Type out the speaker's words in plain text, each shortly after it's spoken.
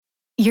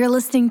You're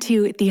listening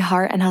to the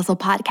Heart and Hustle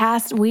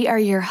podcast. We are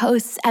your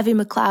hosts, Evie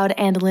McLeod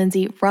and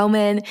Lindsay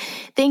Roman.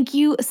 Thank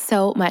you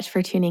so much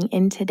for tuning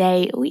in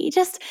today. We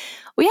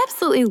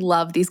absolutely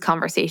love these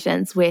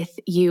conversations with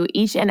you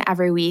each and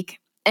every week.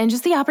 And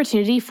just the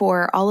opportunity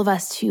for all of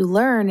us to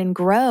learn and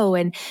grow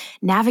and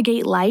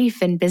navigate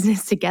life and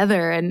business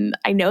together. And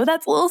I know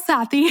that's a little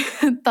sappy,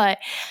 but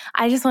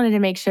I just wanted to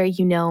make sure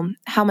you know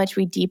how much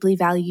we deeply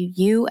value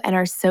you and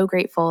are so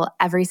grateful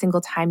every single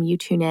time you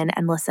tune in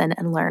and listen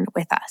and learn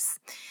with us.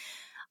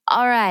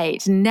 All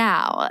right,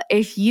 now,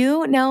 if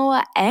you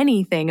know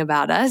anything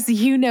about us,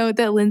 you know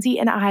that Lindsay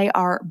and I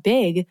are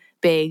big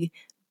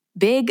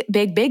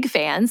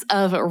fans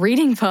of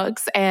reading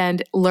books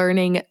and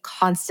learning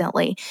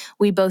constantly.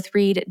 We both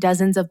read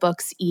dozens of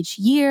books each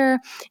year,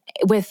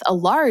 with a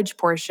large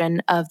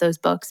portion of those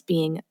books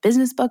being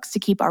business books to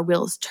keep our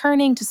wheels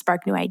turning, to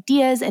spark new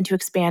ideas, and to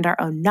expand our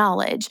own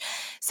knowledge.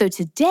 So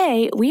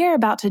today, we are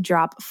about to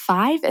drop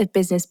 5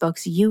 business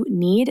books you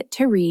need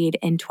to read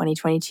in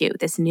 2022,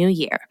 this new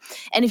year.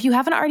 And if you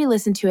haven't already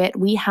listened to it,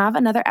 we have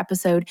another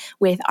episode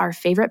with our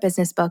favorite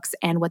business books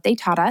and what they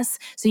taught us,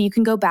 so you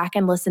can go back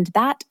and listen to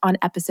that on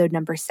episode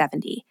number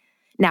 70.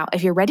 Now,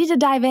 if you're ready to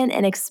dive in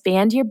and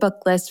expand your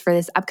book list for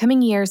this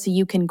upcoming year so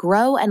you can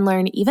grow and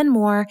learn even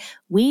more,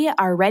 we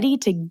are ready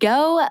to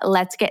go.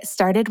 Let's get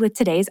started with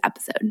today's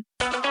episode.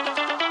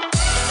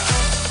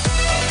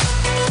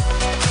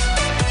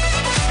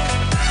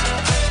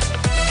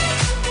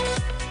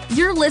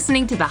 You're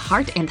listening to the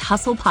Heart and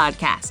Hustle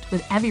podcast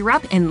with Evie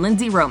Rupp and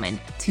Lindsay Roman,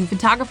 2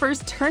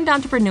 photographers turned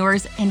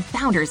entrepreneurs and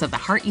founders of the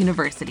Heart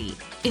University.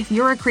 If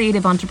you're a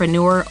creative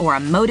entrepreneur or a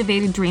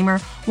motivated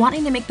dreamer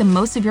wanting to make the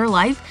most of your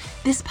life,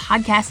 this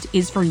podcast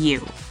is for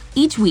you.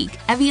 Each week,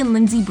 Evie and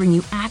Lindsay bring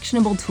you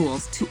actionable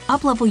tools to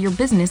uplevel your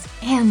business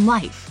and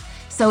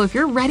life. So if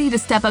you're ready to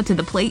step up to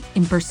the plate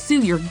and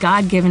pursue your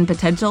God-given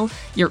potential,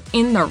 you're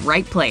in the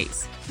right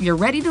place. You're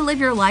ready to live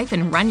your life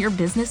and run your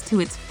business to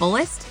its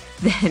fullest?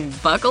 Then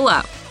buckle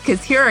up,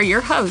 because here are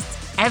your hosts,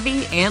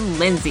 Evie and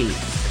Lindsay.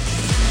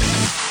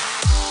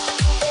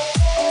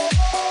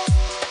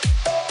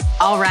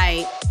 All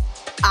right.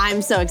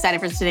 I'm so excited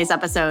for today's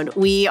episode.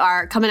 We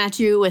are coming at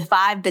you with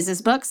 5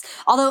 business books,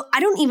 although I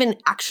don't even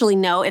actually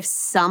know if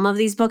some of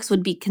these books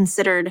would be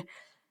considered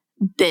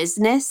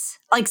business.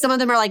 Like some of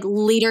them are like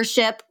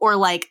leadership or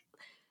like,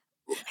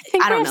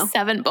 I don't know.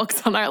 7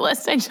 books on our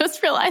list. I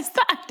just realized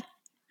that.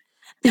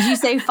 Did you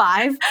say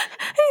 5?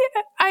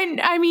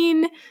 I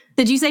mean...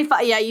 Did you say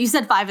 5? Yeah, you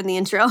said 5 in the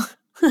intro.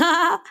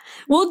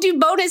 We'll do 2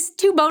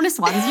 bonus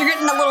ones. You're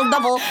getting a little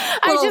double.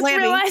 I just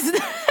realized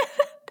that.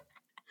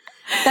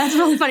 That's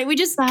really funny. We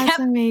just kept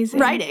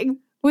writing.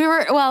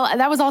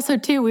 That was also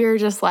too, we were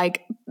just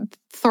like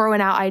throwing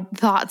out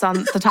thoughts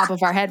on the top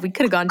of our head. We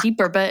could have gone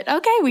deeper, but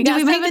okay, we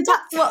got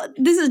Well,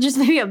 this is just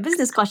maybe a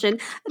business question.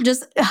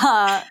 Just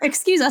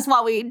excuse us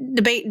while we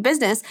debate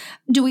business.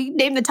 Do we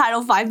name the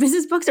title 5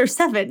 business books or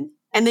 7?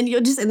 And then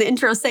you'll just in the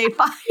intro say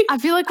 5. I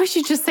feel like we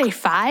should just say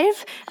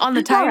 5 on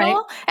the title. Right.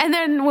 And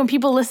then when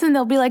people listen,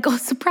 they'll be like, oh,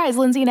 surprise,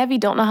 Lindsay and Evie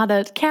don't know how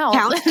to count.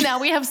 Now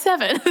we have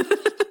 7.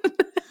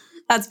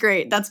 That's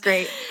great. That's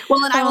great.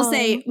 Well, and I will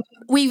say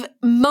we've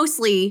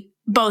mostly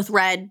both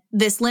read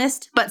this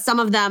list, but some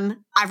of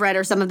them I've read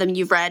or some of them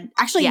you've read.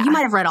 Actually, You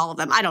might have read all of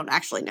them. I don't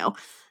actually know.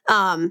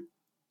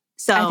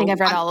 So I think I've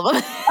read all of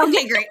them.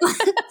 Okay, great.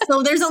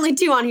 So there's only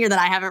 2 on here that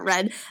I haven't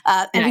read.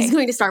 And he's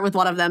going to start with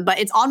one of them, but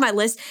it's on my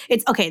list.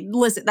 It's okay.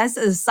 Listen, that's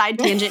a side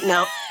tangent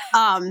note.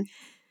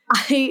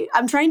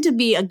 I'm trying to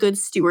be a good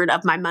steward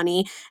of my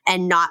money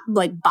and not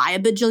like buy a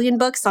bajillion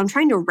books. So I'm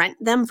trying to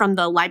rent them from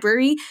the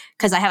library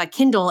because I have a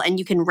Kindle and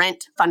you can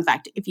rent, fun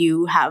fact, if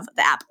you have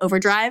the app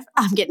Overdrive.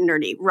 I'm getting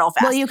nerdy real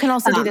fast. Well, you can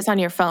also do this on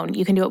your phone.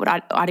 You can do it with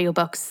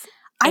audiobooks.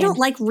 I don't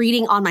like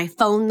reading on my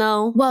phone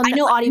though. Well, I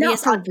know not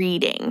for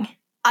reading.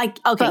 But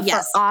for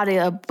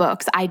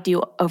audiobooks, I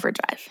do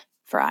Overdrive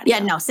for audio.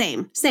 Yeah, no,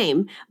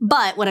 same.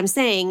 But what I'm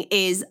saying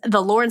is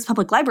the Lawrence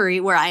Public Library,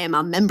 where I am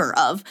a member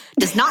of,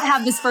 does not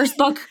have this first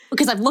book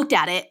because I've looked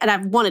at it and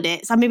I've wanted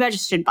it. So maybe I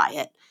just should buy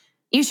it.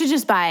 You should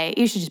just buy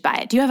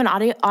it. Do you have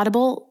an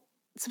Audible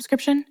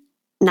subscription?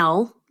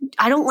 No,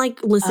 I don't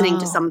like listening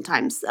to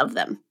sometimes of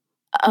them.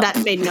 That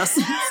made no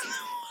sense.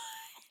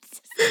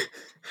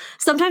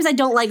 Sometimes I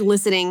don't like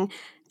listening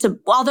to,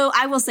 although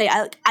I will say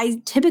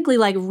I typically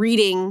like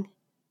reading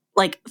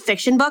like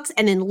fiction books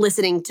and then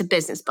listening to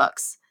business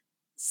books.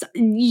 So,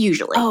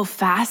 usually. Oh,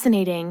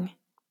 fascinating.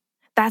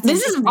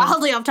 This is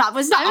wildly off topic.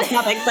 It's not off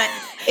topic, but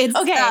it's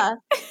okay.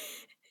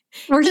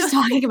 We're just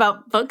talking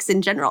about books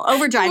in general.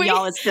 Overdrive,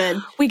 y'all, is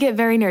good. We get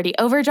very nerdy.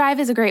 Overdrive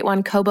is a great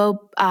one.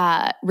 Kobo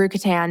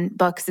Rukatan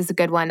Books is a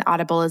good one.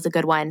 Audible is a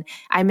good one.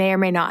 I may or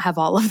may not have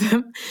all of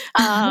them.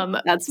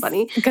 That's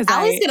funny. Because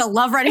Allie's going to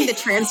love writing the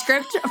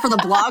transcript for the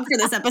blog for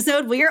this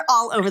episode. We are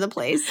all over the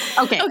place.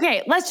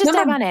 Okay, let's just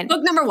dive on in.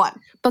 Book number 1.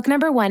 Book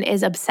number 1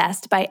 is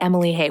Obsessed by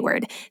Emily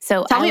Hayward.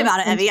 So tell me about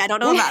it, Evie. I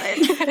don't know about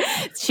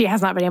it. She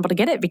has not been able to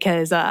get it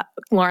because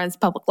Lawrence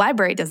Public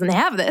Library doesn't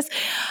have this.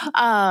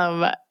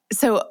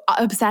 So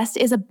Obsessed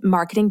is a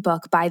marketing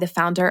book by the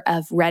founder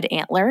of Red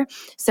Antler.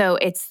 So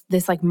it's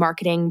this like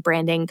marketing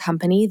branding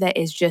company that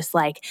is just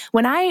like,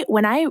 when I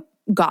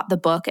got the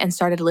book and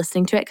started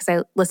listening to it, because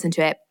I listened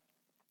to it,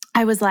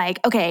 I was like,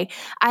 okay,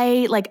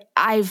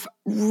 I've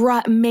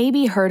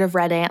maybe heard of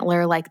Red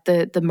Antler, like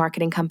the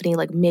marketing company,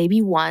 like maybe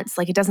once.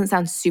 Like it doesn't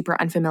sound super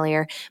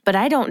unfamiliar, but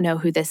I don't know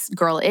who this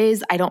girl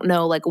is. I don't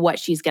know like what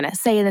she's gonna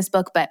say in this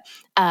book. But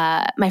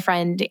my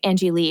friend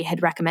Angie Lee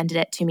had recommended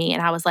it to me,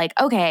 and I was like,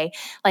 okay,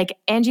 like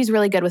Angie's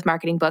really good with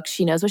marketing books.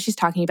 She knows what she's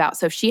talking about,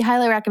 so if she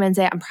highly recommends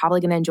it, I'm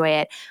probably gonna enjoy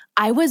it.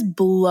 I was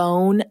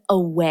blown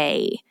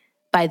away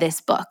by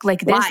this book. Like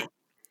this. Why?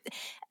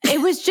 It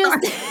was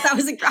just, that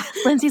was incredible.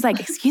 Lindsay's like,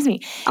 excuse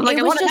me. I'm like,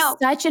 it was just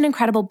such an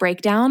incredible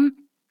breakdown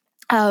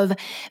of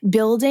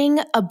building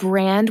a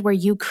brand where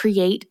you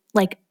create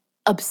like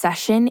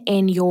obsession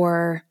in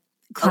your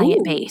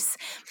client base,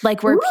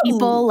 like where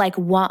people like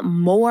want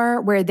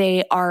more, where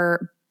they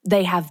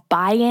have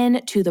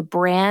buy-in to the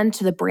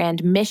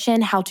brand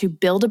mission, how to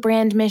build a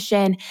brand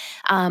mission.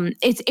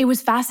 It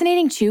was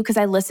fascinating too, because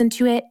I listened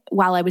to it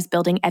while I was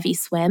building Evie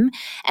Swim,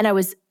 and I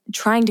was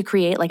trying to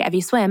create like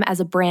Evie Swim as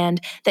a brand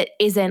that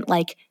isn't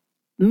like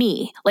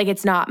me. Like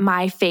it's not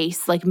my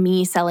face, like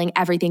me selling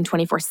everything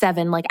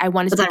 24/7. Like I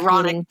wanted to be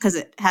ironic because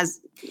it has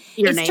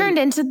your name. It's turned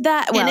into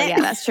that. Well, yeah,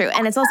 that's true.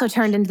 And it's also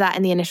turned into that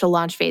in the initial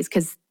launch phase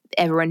because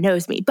everyone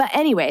knows me. But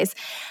anyways.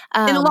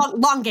 In the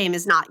long game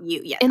is not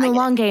you yet. In the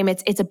long game,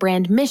 it's a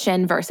brand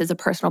mission versus a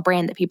personal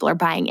brand that people are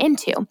buying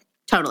into.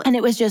 Totally. And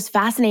it was just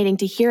fascinating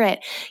to hear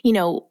it. You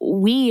know,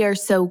 we are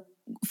so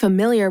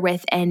familiar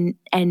with and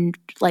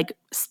like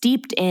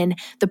steeped in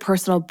the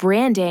personal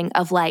branding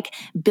of like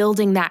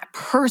building that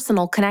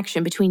personal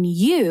connection between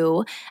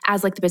you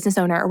as like the business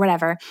owner or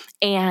whatever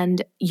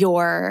and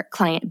your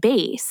client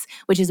base,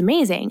 which is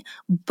amazing.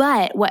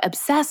 But what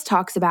Obsessed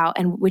talks about,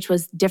 and which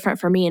was different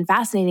for me and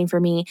fascinating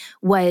for me,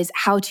 was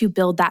how to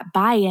build that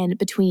buy-in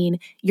between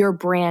your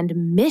brand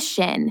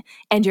mission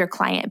and your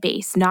client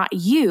base, not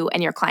you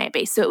and your client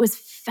base. So it was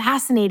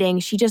fascinating.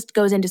 She just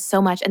goes into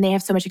so much, and they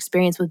have so much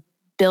experience with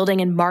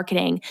building and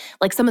marketing,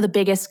 like some of the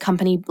biggest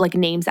company like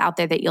names out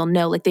there that you'll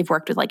know, like they've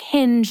worked with like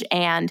Hinge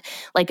and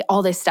like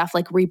all this stuff,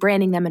 like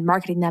rebranding them and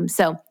marketing them.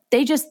 So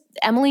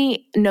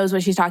Emily knows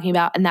what she's talking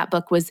about. And that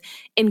book was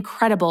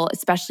incredible,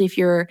 especially if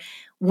you're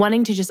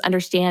wanting to just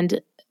understand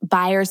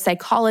buyer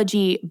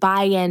psychology,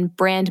 buy-in,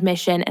 brand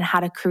mission, and how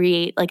to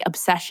create like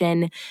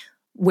obsession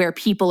where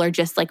people are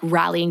just like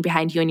rallying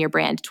behind you and your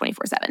brand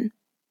 24/7.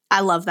 I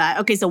love that.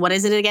 Okay, so what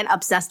is it again?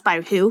 Obsessed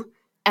by who?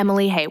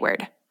 Emily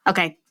Hayward.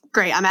 Okay.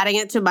 Great. I'm adding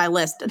it to my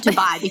list to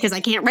buy because I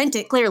can't rent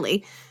it,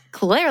 clearly.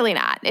 Clearly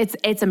not.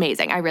 It's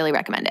amazing. I really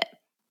recommend it.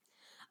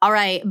 All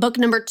right. Book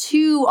number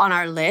 2 on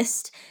our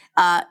list.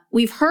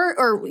 We've heard,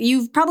 or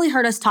you've probably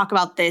heard us talk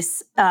about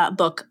this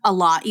book a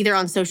lot, either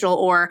on social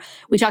or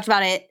we talked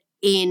about it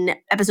in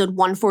episode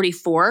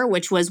 144,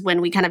 which was when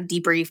we kind of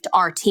debriefed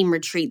our team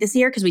retreat this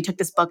year, because we took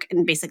this book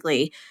and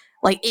basically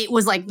like it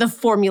was like the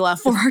formula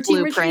for our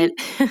team retreat.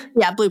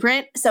 Yeah,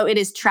 blueprint. So it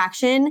is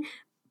Traction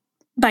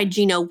by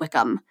Gino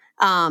Wickham.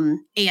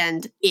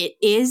 And it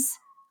is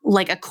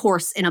like a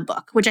course in a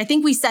book, which I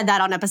think we said that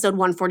on episode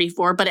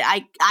 144, but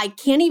I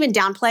can't even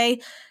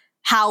downplay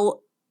how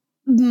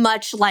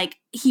much like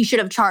he should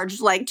have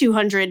charged like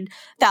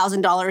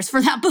 $200,000 for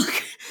that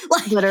book.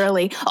 Like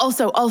literally.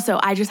 Also,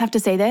 I just have to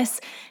say this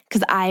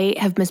because I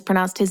have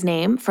mispronounced his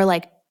name for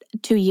like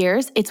 2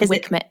 years. It's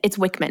Wickman. It's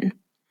Wickman.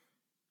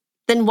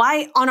 Then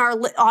why on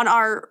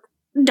our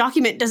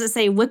document does it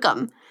say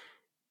Wickham?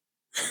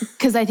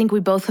 Because I think we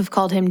both have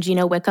called him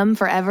Gino Wickham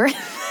forever.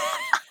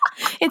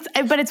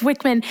 But it's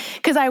Wickman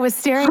because I was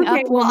staring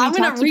up. Well, I'm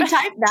going to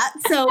retype that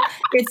so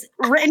it's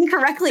written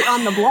correctly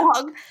on the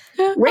blog.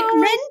 Wickman? Oh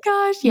my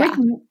gosh, yeah.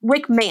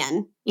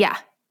 Wickman. Yeah.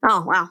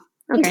 Oh, wow.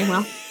 Okay,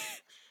 well.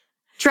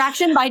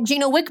 Traction by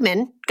Gino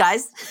Wickman,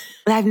 guys.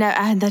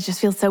 That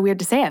just feels so weird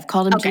to say. I've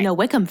called him Gino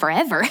Wickham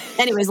forever.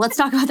 Anyways, let's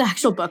talk about the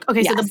actual book.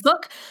 Okay, yes. So the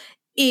book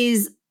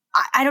is,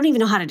 I don't even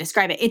know how to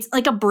describe it. It's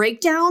like a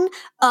breakdown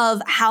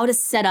of how to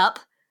set up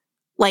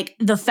like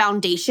the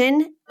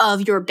foundation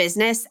of your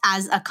business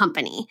as a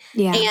company.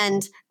 Yeah.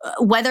 And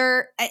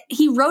whether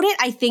he wrote it,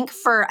 I think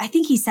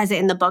he says it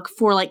in the book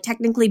for like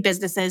technically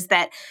businesses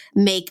that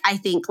make, I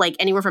think like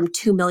anywhere from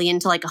 2 million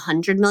to like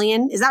 100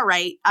 million. Is that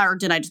right? Or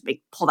did I just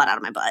pull that out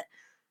of my butt?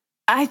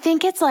 I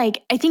think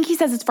he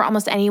says it's for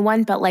almost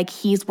anyone, but like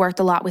he's worked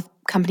a lot with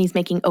companies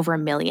making over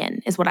 1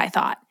 million is what I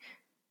thought.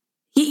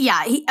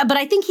 But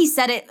I think he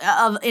said it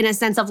in a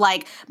sense of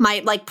like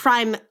my like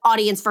prime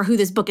audience for who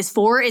this book is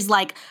for is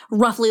like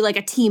roughly like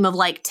a team of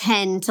like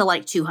 10 to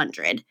like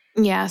 200.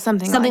 Yeah,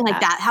 something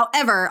like that.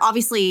 However,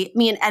 obviously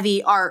me and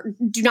Evie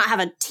do not have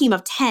a team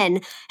of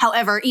 10.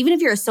 However, even if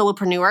you're a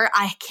solopreneur,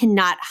 I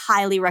cannot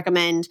highly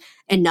recommend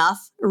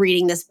enough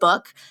reading this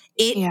book.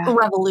 It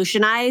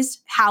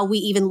revolutionized how we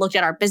even looked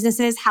at our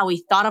businesses, how we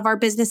thought of our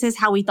businesses,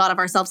 how we thought of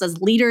ourselves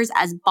as leaders,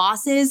 as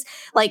bosses.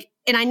 Like,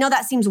 and I know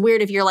that seems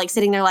weird if you're like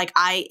sitting there like,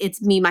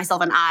 it's me,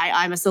 myself, and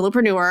I'm a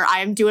solopreneur. I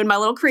am doing my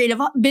little creative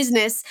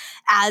business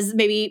as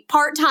maybe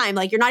part-time.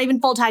 Like, you're not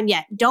even full-time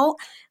yet. Don't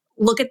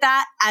look at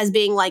that as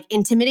being like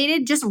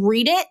intimidated. Just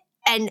read it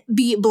and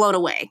be blown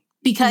away,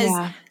 because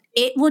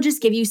it will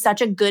just give you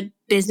such a good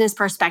business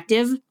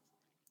perspective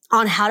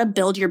on how to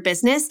build your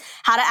business,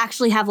 how to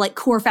actually have like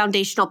core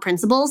foundational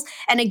principles.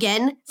 And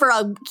again, for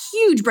a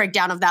huge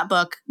breakdown of that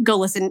book, go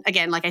listen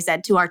again, like I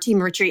said, to our team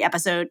retreat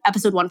episode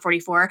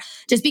 144,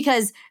 just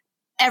because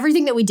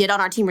everything that we did on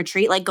our team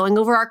retreat, like going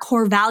over our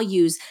core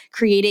values,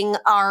 creating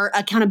our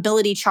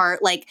accountability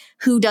chart, like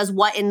who does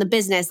what in the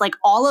business, like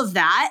all of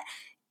that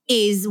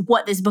is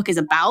what this book is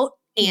about.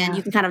 And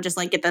you can kind of just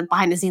like get the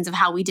behind the scenes of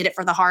how we did it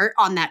for the heart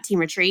on that team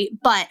retreat.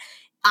 But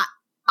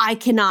I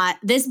cannot,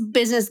 this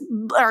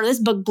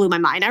book blew my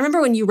mind. I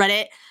remember when you read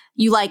it,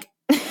 you I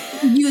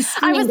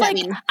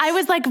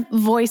was like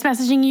voice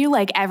messaging you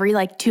like every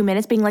like 2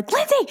 minutes being like,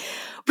 Lindsay,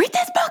 read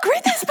this book.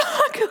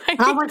 Like,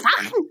 oh my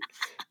God.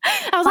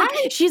 I was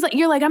like,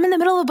 you're like, I'm in the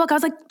middle of a book. I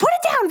was like, put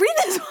it down, read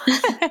this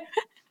one.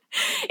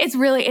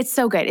 It's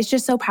so good. It's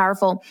just so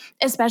powerful,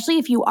 especially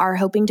if you are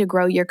hoping to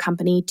grow your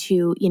company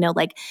to,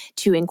 like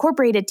to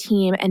incorporate a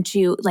team and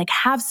to like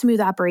have smooth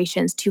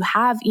operations, to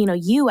have,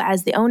 you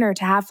as the owner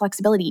to have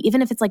flexibility,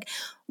 even if it's like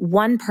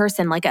one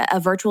person, like a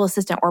virtual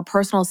assistant or a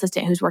personal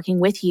assistant who's working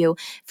with you,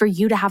 for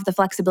you to have the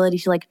flexibility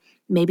to like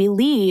maybe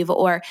leave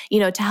or,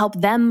 to help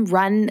them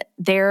run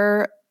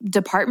their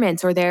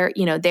departments or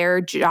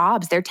their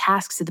jobs, their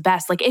tasks to the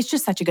best. Like, it's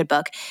just such a good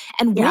book.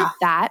 And with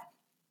that,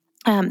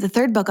 the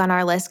third book on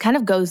our list kind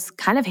of goes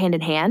hand in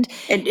hand.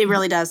 It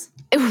really does.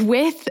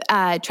 With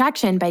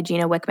Traction by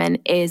Gino Wickman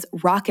is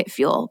Rocket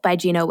Fuel by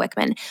Gino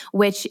Wickman,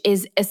 which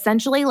is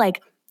essentially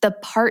like the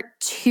part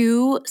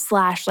 2 /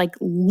 like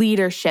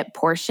leadership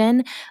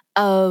portion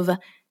of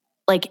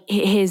like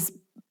his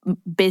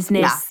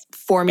business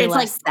formula it's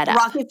like setup.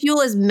 Rocket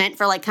Fuel is meant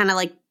for like kind of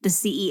like the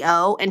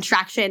CEO, and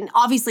Traction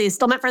obviously is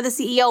still meant for the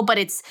CEO, but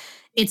it's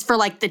for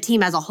like the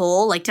team as a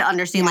whole, like to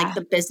understand like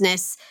the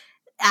business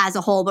as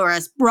a whole,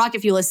 whereas Rocket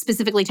Fuel is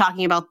specifically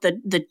talking about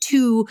the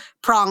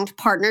two-pronged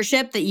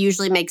partnership that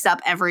usually makes up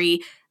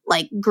every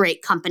like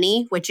great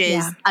company, which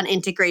is an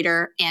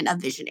integrator and a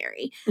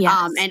visionary.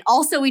 Yes. And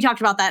also we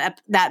talked about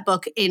that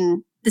book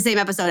in the same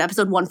episode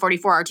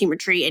 144, our team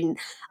retreat, and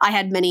I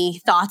had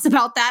many thoughts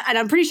about that. And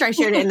I'm pretty sure I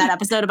shared it in that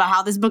episode about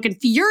how this book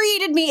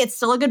infuriated me. It's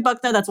still a good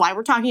book though. That's why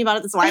we're talking about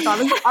it. That's why I thought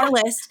it was on our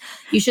list.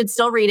 You should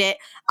still read it.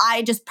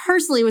 I just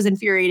personally was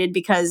infuriated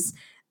because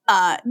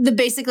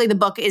basically the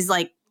book is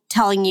like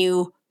telling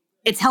you,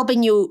 it's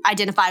helping you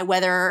identify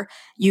whether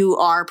you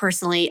are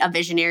personally a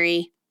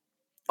visionary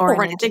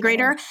or an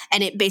integrator.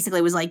 And it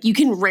basically was like, you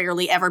can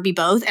rarely ever be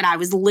both. And I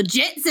was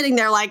legit sitting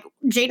there like,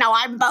 Jay, no,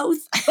 I'm both.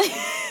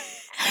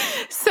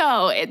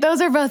 So those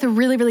are both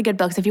really, really good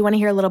books. If you want to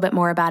hear a little bit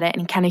more about it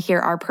and kind of hear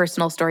our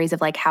personal stories of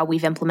like how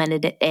we've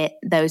implemented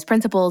those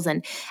principles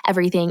and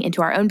everything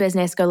into our own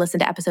business, go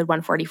listen to episode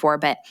 144.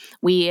 But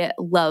we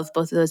love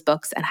both of those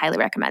books and highly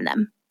recommend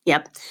them.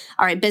 Yep.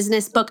 All right.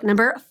 Business book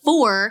number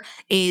 4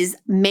 is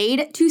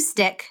Made to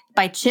Stick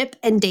by Chip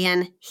and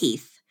Dan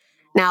Heath.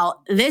 Now,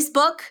 this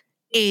book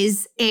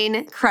is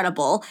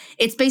incredible.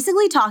 It's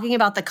basically talking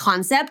about the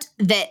concept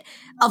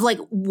of like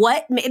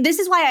this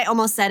is why I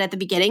almost said at the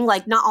beginning,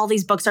 like not all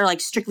these books are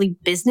like strictly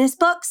business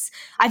books.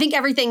 I think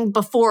everything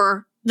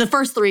before the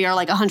first 3 are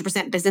like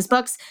 100% business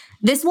books.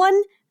 This one,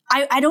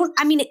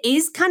 it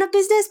is kind of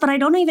business, but I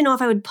don't even know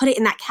if I would put it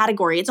in that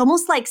category. It's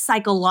almost like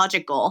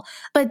psychological.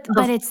 But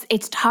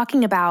it's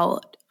talking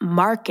about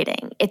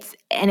marketing.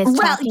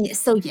 Talking.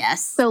 So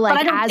yes. So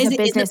like as a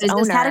business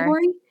owner,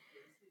 category?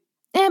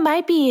 It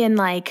might be in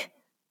like,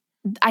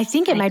 I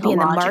think it might be in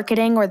the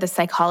marketing or the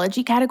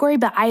psychology category,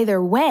 but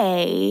either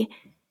way.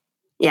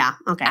 Yeah.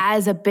 Okay.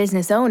 As a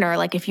business owner,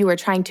 like if you were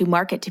trying to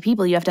market to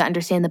people, you have to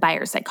understand the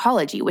buyer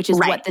psychology, which is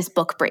what this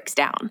book breaks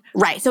down.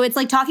 Right. So it's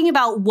like talking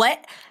about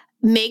what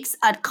makes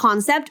a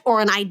concept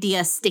or an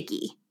idea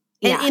sticky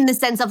in the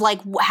sense of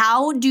like,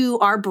 how do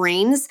our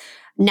brains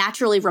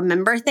naturally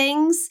remember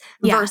things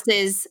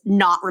versus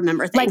not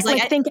remember things?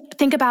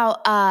 Think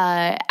about,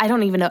 I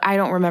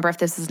don't remember if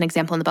this is an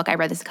example in the book. I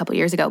read this a couple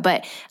years ago,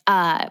 but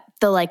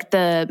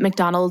the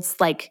McDonald's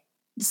like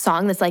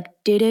song that's like,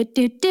 do, do,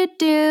 do, do,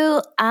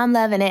 do, I'm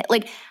loving it.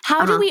 Like,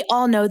 how do we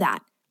all know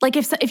that? Like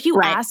if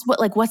you asked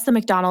what's the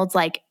McDonald's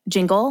like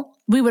jingle,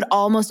 we would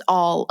almost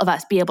all of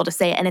us be able to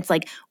say it. And it's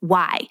like,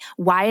 why?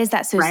 Why is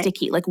that so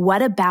sticky? Like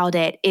what about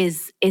it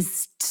is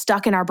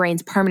stuck in our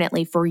brains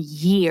permanently for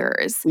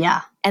years?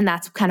 Yeah. And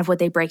that's kind of what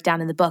they break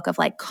down in the book of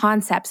like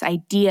concepts,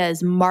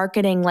 ideas,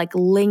 marketing, like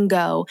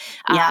lingo,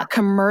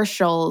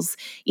 commercials,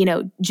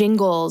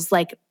 jingles,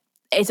 like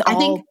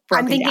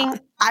I'm thinking, down.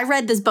 I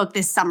read this book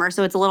this summer,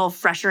 so it's a little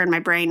fresher in my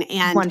brain.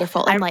 And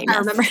wonderful. I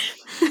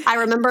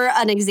remember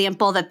an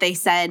example that they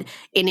said,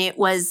 and it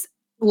was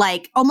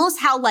like almost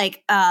how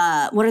like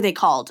what are they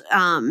called?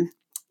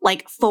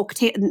 Like folk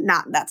tale.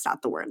 That's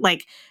not the word.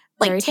 Like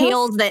like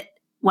tales that,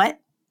 what?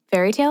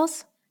 Fairy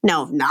tales?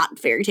 No, not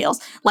fairy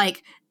tales.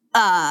 Like,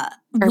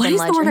 urban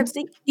legends?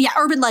 Yeah,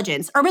 urban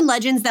legends. Urban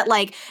legends that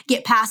like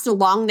get passed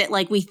along that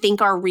like we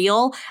think are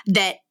real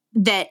that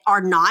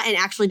are not and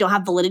actually don't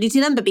have validity to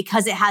them, but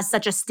because it has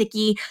such a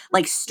sticky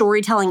like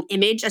storytelling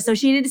image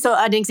associated. So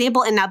an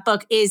example in that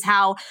book is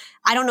how,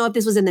 I don't know if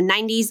this was in the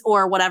 90s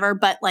or whatever,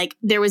 but like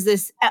there was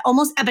this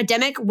almost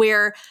epidemic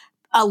where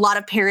a lot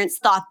of parents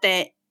thought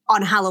that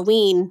on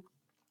Halloween,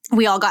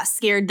 we all got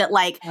scared that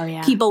like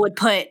people would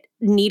put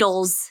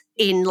needles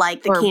in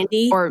like the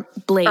candy or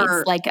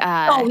blades,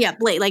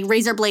 like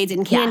razor blades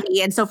in candy.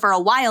 Yeah. And so for a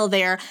while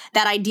there,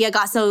 that idea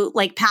got so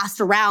like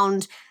passed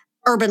around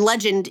urban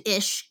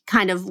legend-ish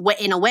kind of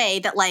in a way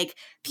that like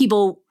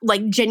people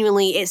like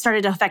genuinely, it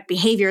started to affect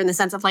behavior in the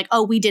sense of like,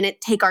 oh, we didn't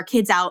take our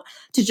kids out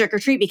to trick or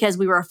treat because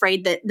we were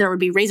afraid that there would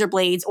be razor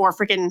blades or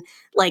freaking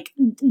like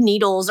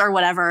needles or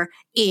whatever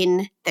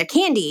in their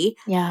candy.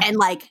 Yeah. And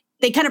like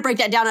they kind of break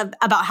that down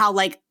about how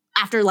like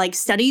after like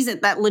studies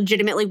that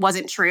legitimately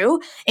wasn't true.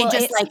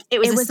 It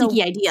was a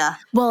sneaky idea.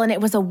 Well, and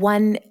it was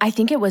I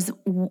think it was,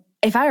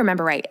 if I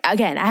remember right,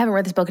 again, I haven't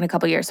read this book in a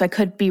couple of years, so I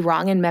could be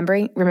wrong in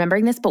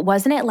remembering this, but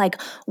wasn't it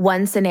like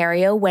one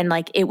scenario when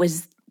like it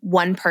was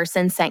one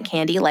person sent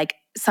candy, like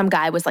some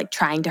guy was like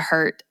trying to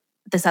hurt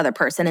this other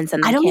person and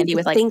send them candy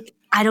with like...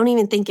 I don't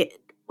even think it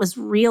was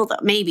real though.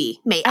 Maybe.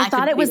 I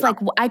thought it was like,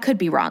 I could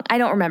be wrong. I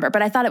don't remember,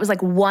 but I thought it was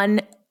like one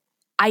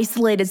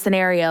isolated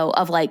scenario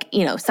of like,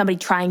 you know, somebody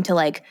trying to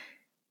like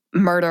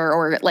murder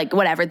or like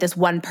whatever, this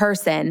one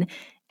person.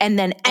 And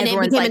then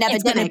everyone's like,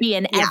 it's going to be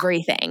in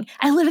everything.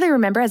 I literally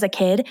remember as a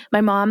kid,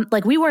 my mom,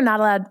 like we were not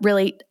allowed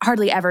really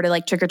hardly ever to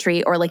like trick or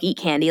treat or like eat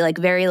candy, like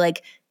very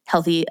like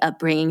healthy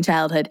upbringing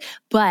childhood.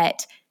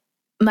 But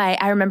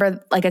I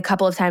remember like a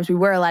couple of times we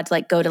were allowed to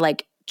like go to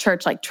like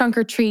church, like trunk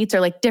or treats or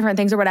like different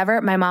things or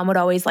whatever. My mom would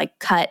always like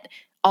cut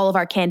all of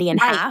our candy in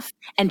half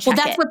and check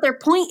that's what their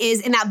point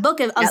is in that book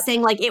of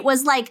saying like it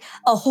was like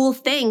a whole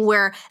thing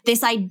where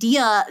this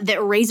idea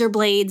that razor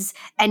blades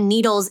and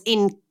needles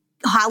in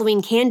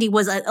Halloween candy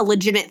was a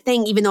legitimate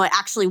thing, even though it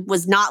actually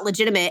was not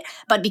legitimate.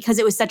 But because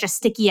it was such a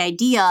sticky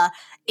idea,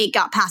 it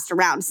got passed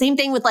around. Same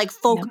thing with like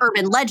folk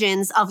urban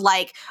legends of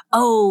like,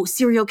 oh,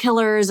 serial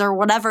killers or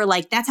whatever.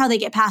 Like that's how they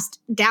get passed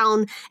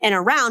down and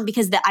around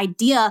because the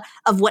idea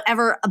of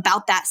whatever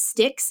about that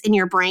sticks in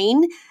your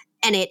brain.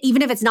 And it,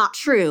 even if it's not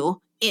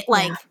true, it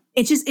like,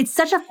 it's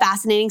such a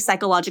fascinating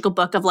psychological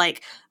book of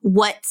like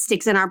what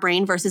sticks in our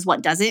brain versus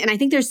what doesn't. And I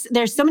think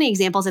there's so many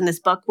examples in this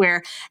book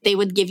where they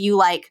would give you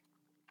like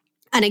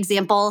an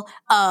example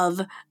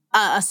of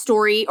a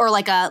story or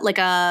like a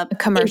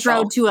commercial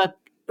intro to a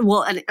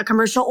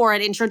commercial or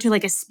an intro to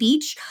like a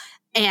speech.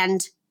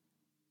 And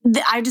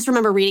I just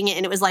remember reading it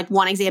and it was like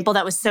one example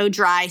that was so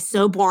dry,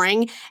 so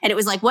boring. And it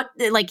was like,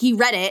 he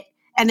read it.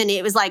 And then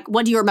it was like,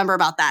 what do you remember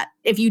about that?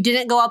 If you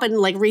didn't go up and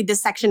like read this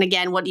section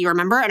again, what do you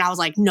remember? And I was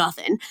like,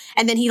 nothing.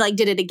 And then he like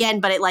did it again,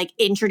 but it like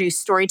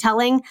introduced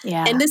storytelling.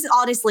 Yeah. And this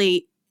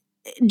honestly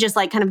just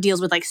like kind of deals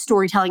with like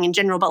storytelling in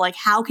general, but like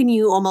how can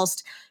you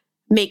almost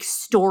make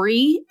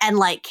story and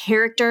like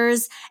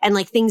characters and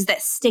like things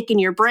that stick in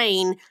your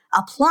brain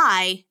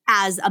apply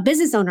as a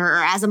business owner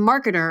or as a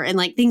marketer and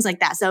like things like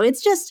that. So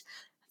it's just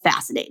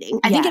fascinating.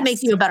 I think it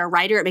makes you a better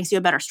writer. It makes you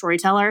a better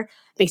storyteller,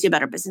 makes you a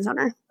better business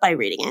owner by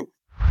reading it.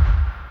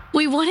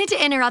 We wanted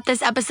to interrupt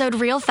this episode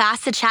real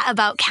fast to chat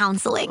about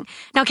counseling.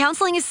 Now,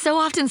 counseling is so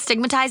often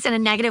stigmatized in a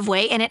negative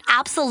way, and it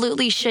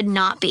absolutely should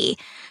not be.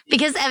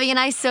 Because Evie and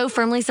I so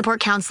firmly support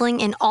counseling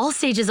in all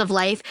stages of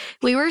life,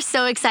 we were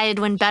so excited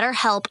when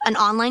BetterHelp, an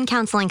online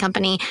counseling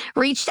company,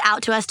 reached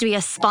out to us to be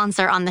a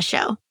sponsor on the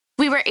show.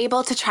 We were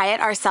able to try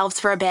it ourselves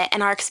for a bit,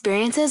 and our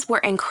experiences were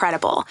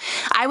incredible.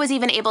 I was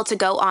even able to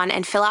go on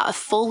and fill out a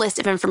full list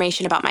of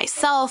information about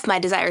myself, my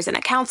desires in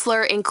a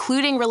counselor,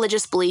 including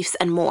religious beliefs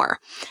and more.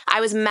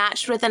 I was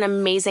matched with an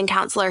amazing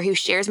counselor who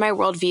shares my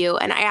worldview,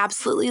 and I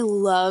absolutely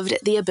loved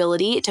the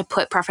ability to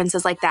put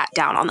preferences like that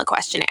down on the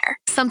questionnaire.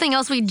 Something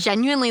else we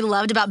genuinely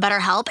loved about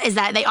BetterHelp is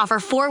that they offer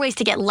 4 ways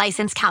to get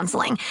licensed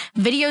counseling: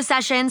 video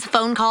sessions,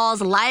 phone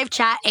calls, live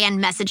chat,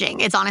 and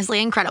messaging. It's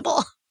honestly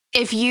incredible.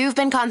 If you've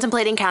been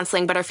contemplating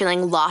counseling but are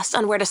feeling lost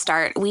on where to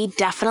start, we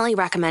definitely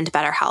recommend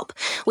BetterHelp.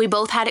 We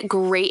both had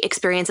great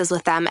experiences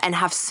with them and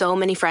have so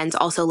many friends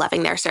also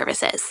loving their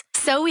services.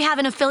 So we have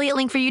an affiliate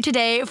link for you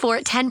today for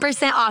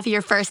 10% off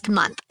your first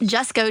month.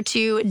 Just go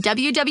to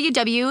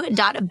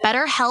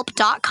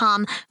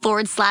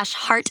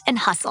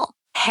www.betterhelp.com/heartandhustle.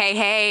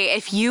 Hey,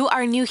 if you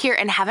are new here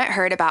and haven't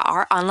heard about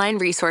our online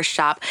resource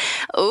shop,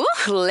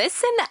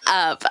 listen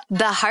up.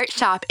 The Heart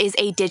Shop is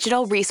a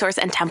digital resource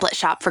and template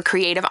shop for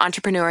creative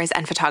entrepreneurs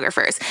and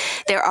photographers.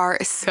 There are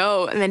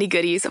so many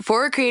goodies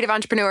for creative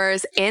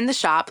entrepreneurs in the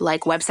shop,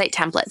 like website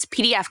templates,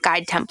 PDF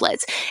guide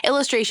templates,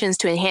 illustrations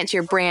to enhance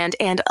your brand,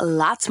 and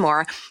lots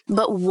more.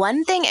 But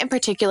one thing in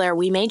particular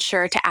we made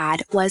sure to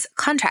add was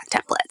contract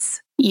templates.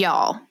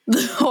 Y'all,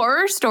 the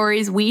horror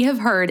stories we have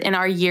heard in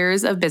our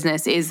years of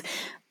business is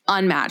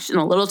unmatched and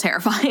a little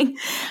terrifying.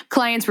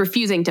 Clients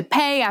refusing to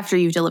pay after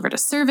you've delivered a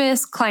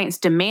service, clients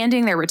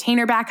demanding their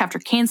retainer back after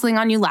canceling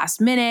on you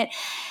last minute.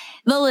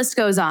 The list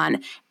goes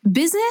on.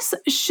 Business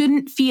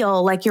shouldn't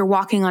feel like you're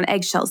walking on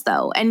eggshells,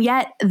 though. And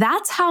yet,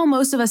 that's how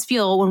most of us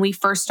feel when we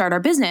first start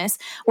our business.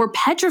 We're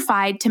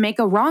petrified to make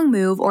a wrong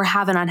move or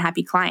have an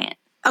unhappy client.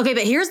 Okay,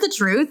 but here's the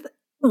truth.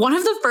 One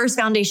of the first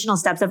foundational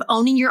steps of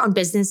owning your own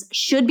business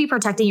should be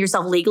protecting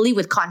yourself legally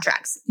with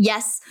contracts.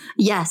 Yes,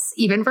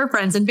 even for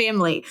friends and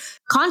family.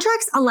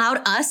 Contracts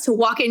allowed us to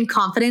walk in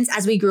confidence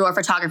as we grew our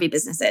photography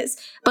businesses.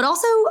 But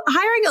also,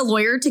 hiring a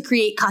lawyer to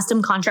create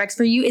custom contracts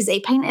for you is a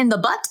pain in the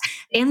butt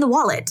and the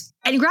wallet.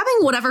 And grabbing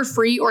whatever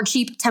free or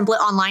cheap template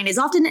online is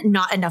often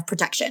not enough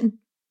protection.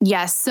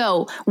 Yes,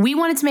 so we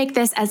wanted to make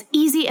this as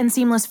easy and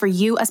seamless for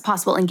you as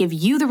possible and give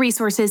you the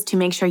resources to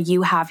make sure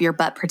you have your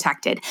butt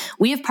protected.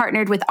 We have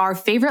partnered with our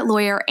favorite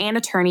lawyer and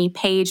attorney,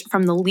 Paige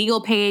from The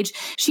Legal Page.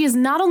 She has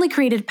not only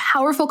created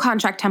powerful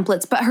contract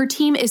templates, but her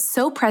team is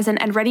so present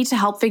and ready to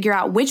help figure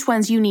out which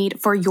ones you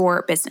need for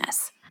your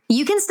business.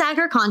 You can snag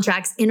our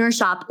contracts in our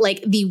shop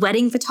like the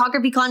wedding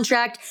photography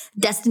contract,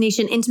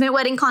 destination intimate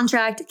wedding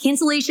contract,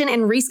 cancellation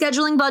and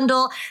rescheduling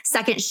bundle,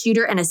 second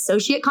shooter and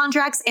associate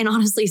contracts, and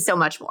honestly, so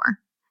much more.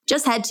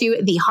 Just head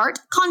to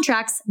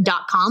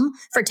theheartcontracts.com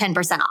for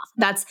 10% off.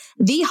 That's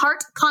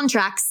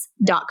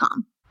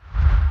theheartcontracts.com.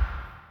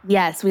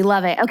 Yes, we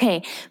love it.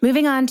 Okay,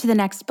 moving on to the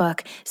next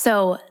book.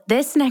 So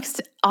this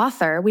next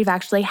author we've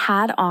actually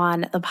had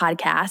on the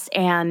podcast,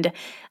 and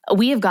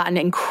we have gotten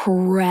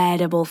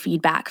incredible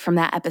feedback from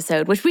that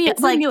episode, which we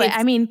knew it.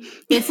 I mean,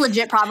 it's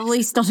legit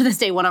probably still to this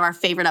day one of our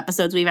favorite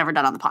episodes we've ever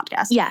done on the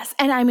podcast. Yes.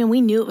 And I mean,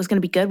 we knew it was going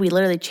to be good. We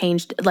literally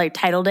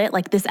titled it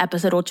like this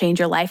episode will change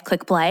your life,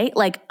 click play.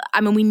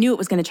 We knew it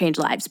was going to change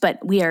lives, but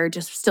we are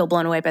just still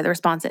blown away by the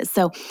responses.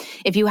 So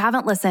if you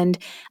haven't listened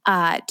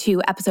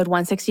to episode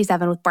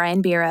 167 with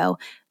Brian Biro,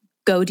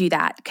 go do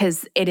that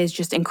because it is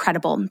just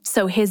incredible.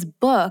 So his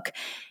book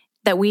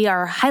that we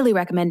are highly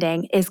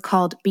recommending is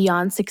called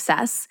Beyond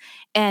Success.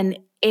 And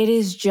it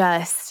is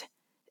just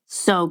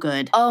so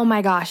good. Oh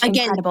my gosh,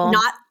 again, incredible.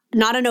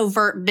 Not an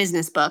overt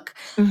business book,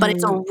 but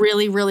it's a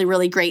really, really,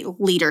 really great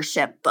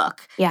leadership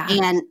book. Yeah.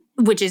 And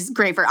which is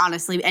great for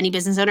honestly any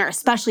business owner,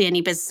 especially any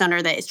business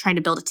owner that is trying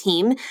to build a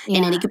team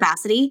in any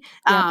capacity.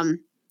 Yep.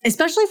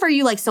 Especially for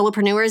you like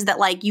solopreneurs that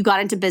like you got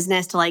into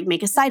business to like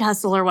make a side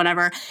hustle or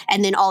whatever.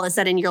 And then all of a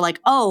sudden you're like,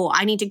 oh,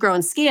 I need to grow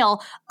and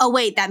scale. Oh,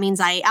 wait, that means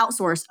I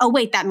outsource. Oh,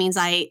 wait, that means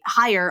I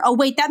hire. Oh,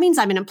 wait, that means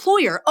I'm an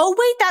employer. Oh,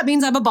 wait, that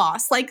means I'm a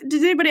boss. Like,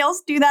 did anybody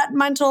else do that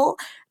mental?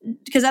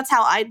 Because that's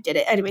how I did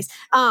it. Anyways,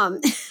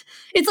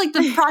 it's like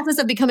the process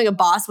of becoming a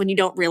boss when you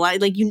don't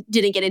realize, like you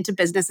didn't get into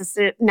business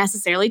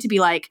necessarily to be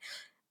like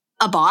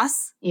a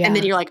boss. Yeah. And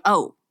then you're like,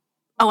 oh,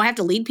 I have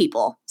to lead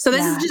people. So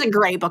this is just a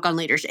great book on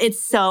leadership.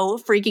 It's so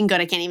freaking good.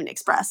 I can't even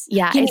express.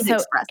 Yeah.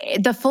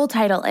 The full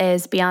title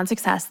is Beyond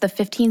Success, The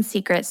 15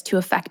 Secrets to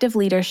Effective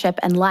Leadership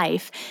and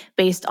Life,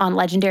 based on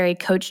legendary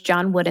coach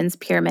John Wooden's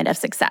Pyramid of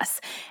Success.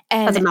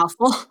 And that's a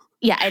mouthful.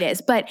 Yeah, it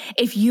is. But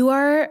if you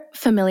are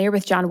familiar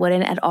with John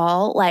Wooden at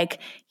all, like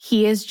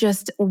he is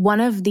just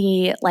one of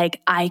the like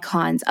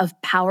icons of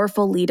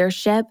powerful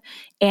leadership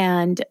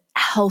and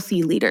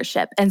healthy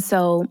leadership. And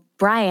so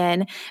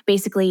Brian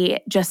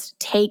basically just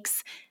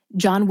takes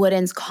John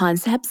Wooden's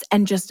concepts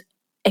and just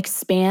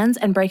expands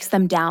and breaks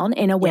them down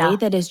in a way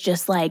that is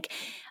just like,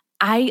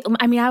 I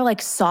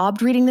like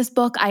sobbed reading this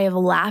book. I have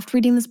laughed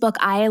reading this book.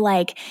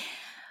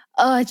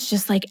 It's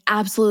just like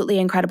absolutely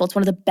incredible. It's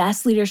one of the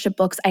best leadership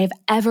books I have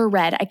ever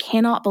read. I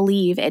cannot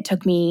believe it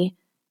took me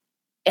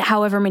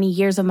however many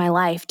years of my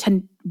life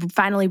to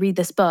finally read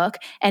this book.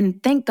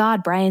 And thank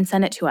God Brian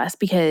sent it to us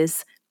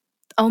because,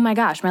 oh my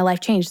gosh, my life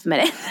changed the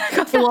minute I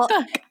got that book.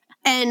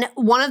 And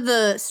one of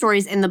the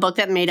stories in the book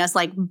that made us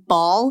like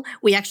bawl,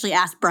 we actually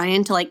asked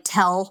Brian to like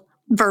tell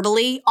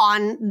verbally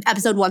on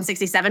episode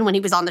 167 when he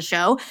was on the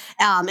show.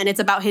 And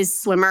it's about his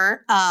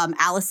swimmer,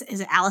 Alice.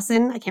 Is it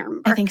Allison? I can't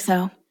remember. I think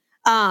so.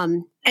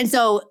 And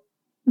so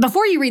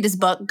before you read this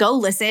book, go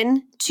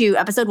listen to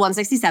episode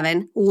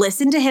 167,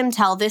 listen to him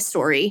tell this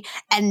story,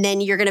 and then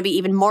you're going to be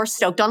even more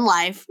stoked on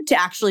life to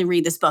actually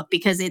read this book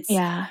because it's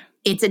a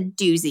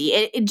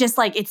doozy. It just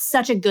like, it's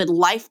such a good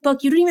life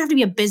book. You don't even have to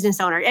be a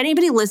business owner.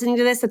 Anybody listening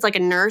to this that's like a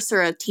nurse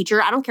or a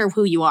teacher, I don't care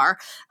who you are,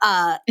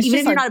 even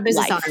if you're not a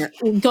business owner,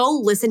 go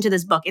listen to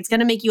this book. It's going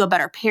to make you a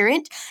better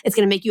parent. It's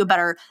going to make you a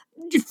better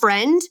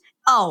friend.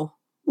 Oh,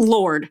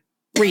 Lord.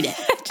 Read it.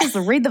 Just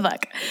read the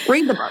book.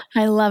 Read the book.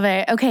 I love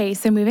it. Okay,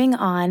 so moving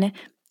on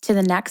to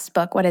the next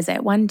book. What is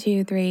it? 1,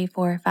 2, 3,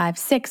 4, 5,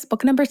 6.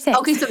 Book number 6.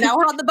 Okay, so now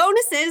we're on the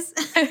bonuses.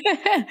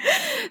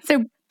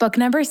 So book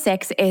number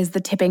 6 is The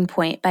Tipping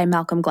Point by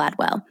Malcolm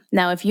Gladwell.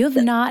 Now, if you have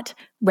not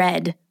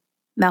read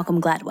Malcolm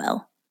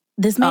Gladwell,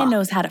 this man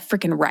knows how to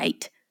freaking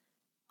write.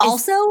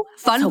 Also,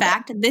 fun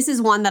fact, this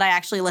is one that I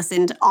actually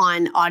listened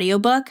on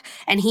audiobook,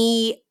 and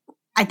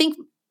I think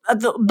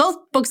both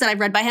books that I've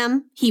read by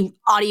him,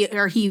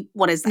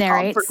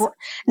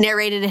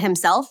 narrated it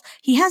himself.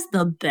 He has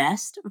the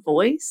best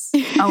voice.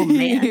 Oh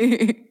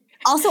man.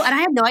 Also, and I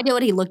have no idea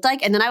what he looked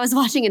like. And then I was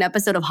watching an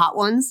episode of Hot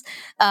Ones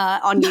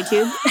on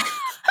YouTube.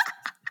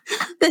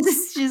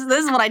 This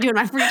is what I do in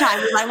my free time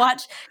when I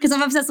watch, because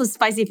I'm obsessed with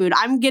spicy food.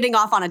 I'm getting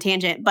off on a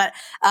tangent, but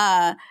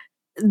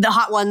the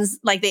Hot Ones,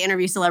 like they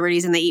interview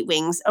celebrities and they eat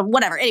wings or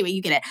whatever. Anyway,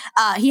 you get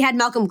it. He had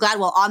Malcolm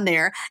Gladwell on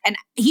there and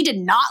he did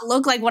not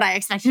look like what I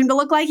expected him to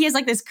look like. He has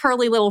like this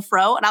curly little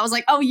fro. And I was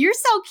like, oh, you're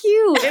so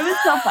cute. It was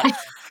so funny.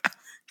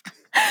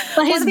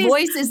 But his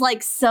voice is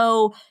like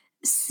so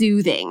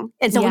soothing.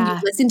 And so when you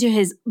listen to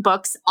his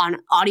books on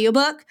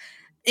audiobook,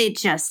 it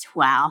just,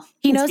 wow.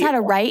 He knows how to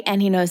write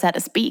and he knows how to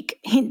speak.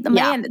 The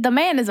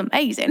man is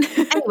amazing.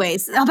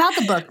 Anyways, about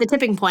the book, The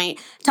Tipping Point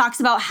talks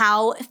about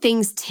how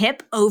things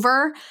tip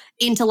over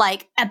into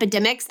like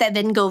epidemics that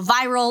then go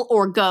viral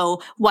or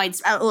go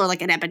widespread, or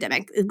like an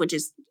epidemic, which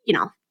is,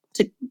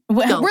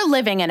 we're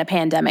living in a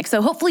pandemic.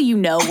 So hopefully you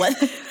know what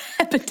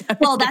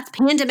epidemic. Well, that's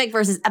pandemic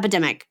versus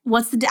epidemic.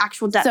 What's the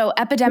actual So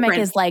epidemic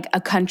is like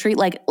a country,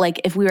 like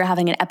if we were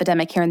having an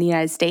epidemic here in the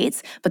United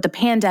States, but the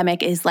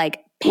pandemic is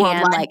like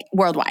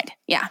worldwide.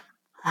 Yeah.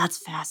 That's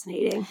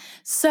fascinating.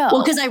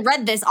 So, because I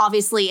read this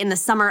obviously in the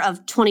summer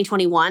of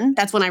 2021.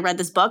 That's when I read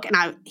this book,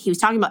 and he was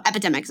talking about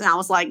epidemics, and I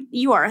was like,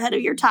 "You are ahead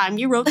of your time.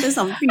 You wrote this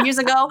a few years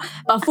ago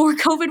before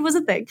COVID was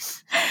a thing."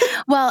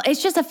 Well,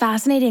 it's just a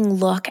fascinating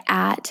look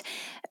at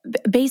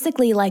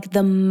basically like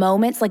the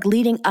moments like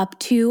leading up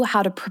to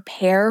how to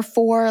prepare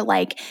for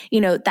like,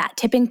 that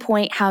tipping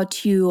point, how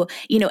to,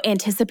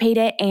 anticipate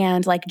it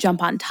and like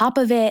jump on top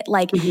of it.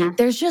 Like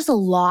there's just a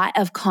lot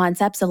of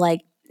concepts of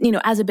like,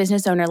 as a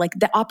business owner, like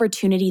the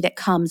opportunity that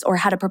comes or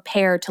how to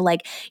prepare to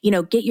like,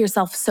 get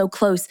yourself so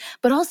close,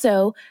 but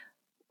also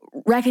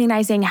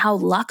recognizing how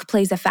luck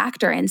plays a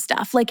factor in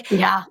stuff. Like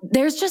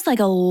there's just like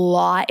a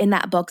lot in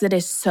that book that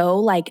is so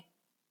like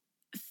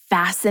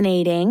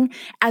fascinating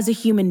as a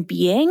human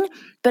being,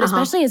 but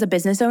especially as a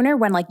business owner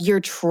when like you're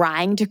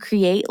trying to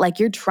create, like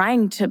you're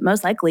trying to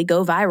most likely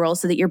go viral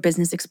so that your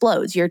business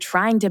explodes. You're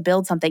trying to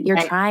build something. You're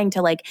trying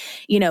to like,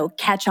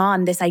 catch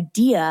on this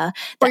idea.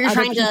 Or you're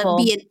trying to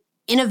be an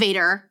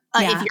innovator.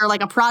 If you're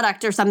like a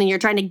product or something, you're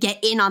trying to get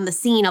in on the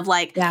scene of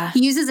like,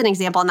 he uses an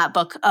example in that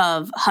book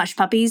of Hush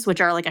Puppies, which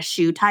are like a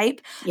shoe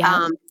type.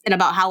 And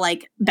about how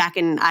like back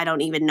in, I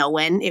don't even know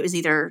when, it was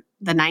either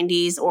the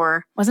 90s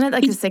or. Wasn't it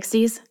like the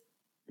 60s?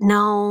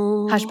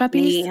 No. Hush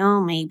Puppies?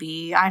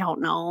 Maybe. I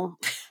don't know.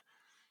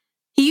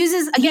 He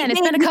uses, again,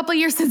 it's been a couple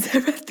years since I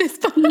read this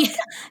book.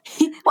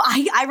 Well,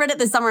 I read it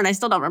this summer and I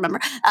still don't remember.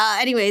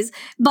 Anyways,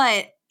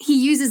 but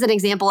he uses an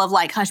example of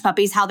like Hush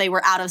Puppies, how they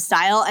were out of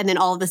style. And then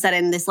all of a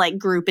sudden this like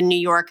group in New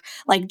York,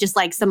 like just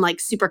like some like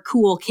super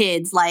cool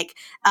kids, like,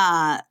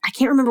 I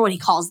can't remember what he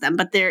calls them,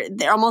 but they're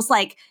almost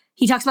like,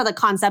 he talks about the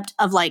concept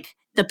of like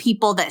the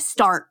people that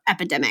start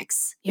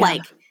epidemics,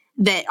 like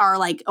that are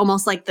like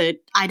almost like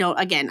I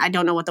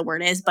don't know what the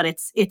word is, but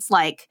it's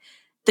like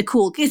the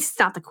cool kids. It's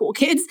not the cool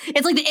kids.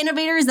 It's like the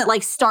innovators that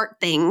like start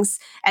things.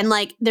 And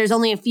like, there's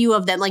only a few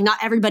of them. Like not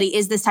everybody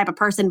is this type of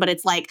person, but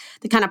it's like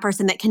the kind of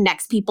person that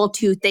connects people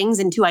to things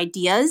and to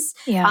ideas.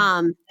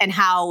 And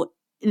how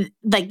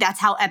like, that's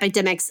how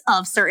epidemics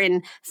of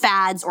certain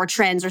fads or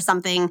trends or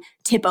something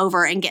tip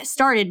over and get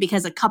started,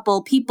 because a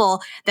couple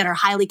people that are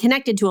highly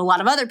connected to a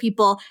lot of other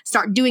people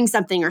start doing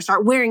something or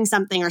start wearing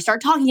something or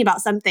start talking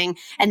about something.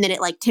 And then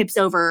it like tips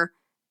over.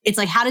 It's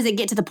like, how does it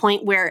get to the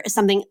point where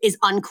something is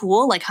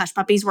uncool? Like Hush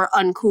Puppies were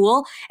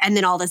uncool. And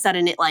then all of a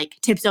sudden it like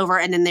tips over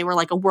and then they were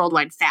like a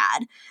worldwide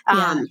fad.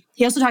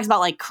 He also talks about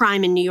like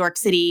crime in New York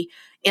City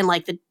in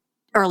like the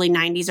early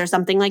 90s or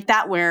something like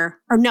that it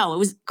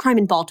was crime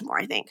in Baltimore,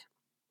 I think.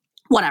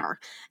 Whatever.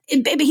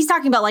 He's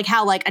talking about like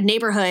how like a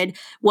neighborhood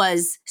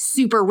was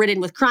super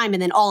ridden with crime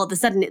and then all of a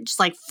sudden it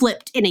just like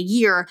flipped in a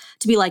year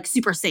to be like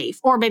super safe.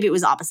 Or maybe it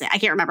was opposite. I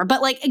can't remember.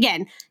 But like,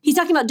 again, he's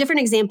talking about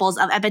different examples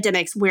of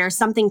epidemics where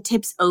something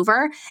tips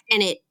over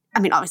and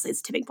obviously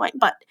it's a tipping point,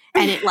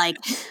 and it like,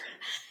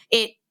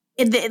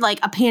 like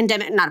a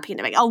pandemic, not a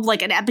pandemic,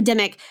 like an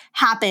epidemic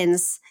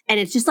happens. And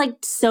it's just like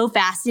so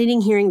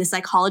fascinating hearing the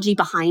psychology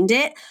behind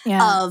it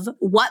of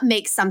what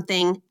makes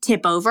something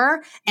tip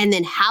over and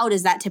then how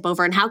does that tip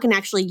over and how can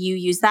actually you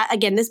use that.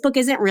 Again, this book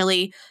isn't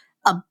really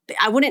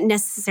I wouldn't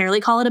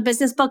necessarily call it a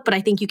business book, but I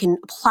think you can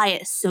apply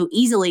it so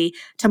easily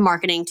to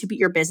marketing, to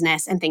your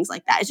business and things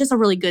like that. It's just a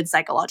really good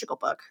psychological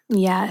book.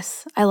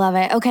 Yes, I love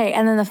it. Okay,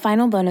 and then the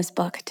final bonus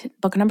book,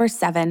 book number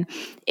 7,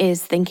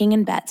 is Thinking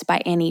in Bets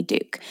by Annie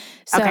Duke.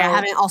 Okay, I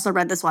haven't also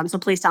read this one, so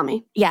please tell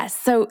me. Yes,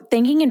 so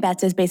Thinking in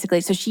Bets is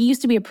basically, so she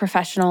used to be a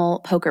professional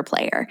poker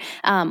player,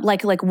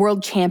 like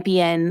world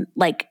champion,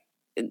 like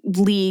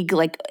league,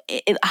 like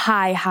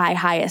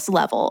highest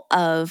level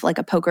of like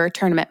a poker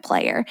tournament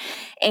player.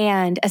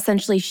 And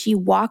essentially she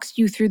walks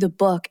you through the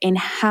book in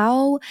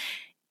how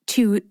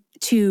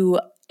to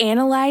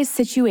analyze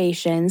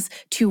situations,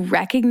 to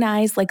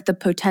recognize like the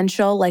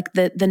potential, like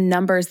the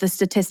numbers, the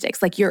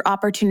statistics, like your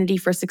opportunity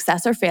for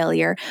success or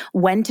failure,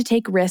 when to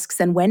take risks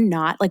and when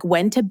not, like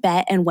when to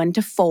bet and when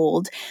to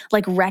fold,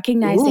 like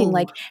recognizing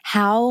like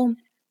how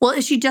Well,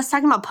 is she just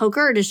talking about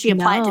poker or does she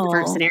apply it to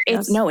different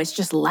scenarios? It's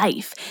just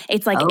life.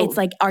 It's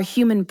like our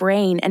human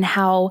brain and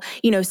how,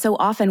 so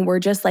often we're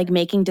just like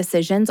making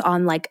decisions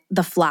on like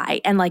the fly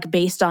and like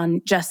based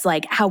on just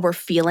like how we're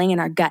feeling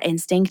and our gut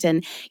instinct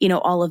and,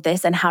 all of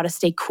this and how to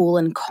stay cool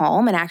and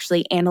calm and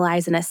actually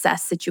analyze and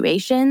assess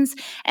situations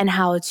and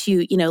how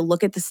to,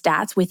 look at the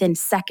stats within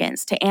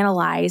seconds to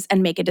analyze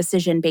and make a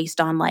decision based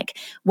on like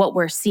what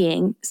we're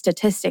seeing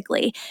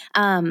statistically,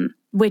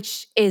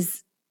 which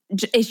is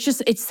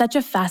it's such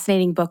a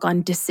fascinating book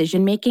on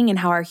decision-making and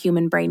how our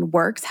human brain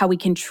works, how we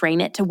can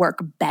train it to work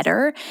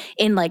better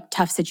in like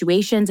tough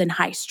situations and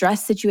high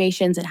stress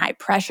situations and high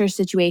pressure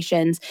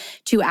situations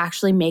to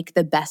actually make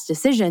the best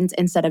decisions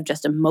instead of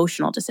just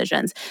emotional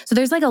decisions. So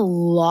there's like a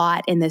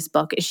lot in this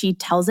book. She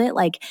tells it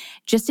like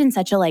just in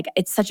such a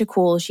it's such a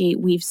cool, she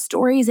weaves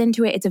stories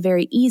into it. It's a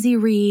very easy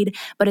read,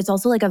 but it's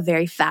also like a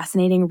very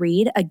fascinating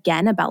read,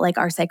 again, about like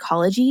our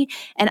psychology.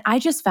 And I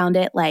just found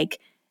it like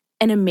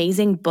an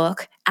amazing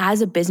book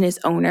as a business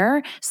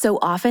owner. So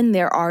often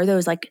there are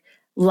those like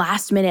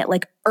last minute,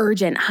 like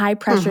urgent, high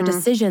pressure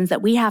decisions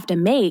that we have to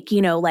make,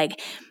 like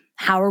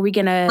how are we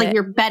going to... Like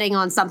you're betting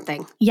on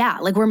something. Yeah.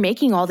 Like we're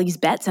making all these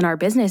bets in our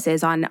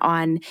businesses on,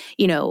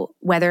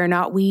 whether or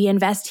not we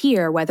invest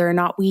here, whether or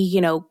not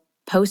we,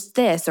 post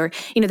this or,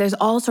 there's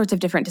all sorts of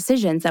different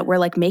decisions that we're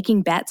like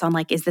making bets on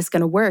like, is this going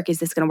to work? Is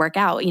this going to work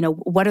out?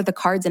 What are the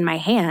cards in my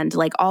hand?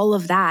 Like all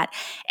of that.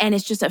 And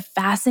it's just a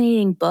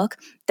fascinating book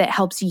that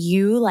helps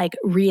you like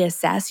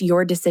reassess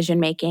your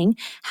decision-making.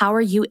 How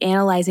are you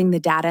analyzing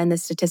the data and the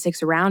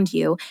statistics around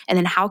you? And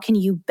then how can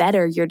you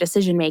better your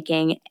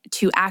decision-making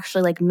to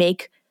actually like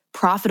make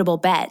profitable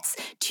bets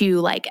to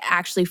like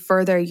actually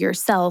further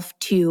yourself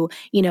to,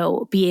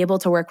 be able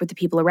to work with the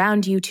people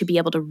around you, to be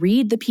able to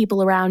read the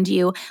people around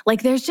you.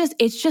 Like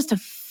it's just a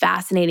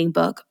fascinating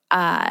book.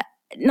 Not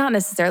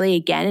necessarily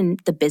again in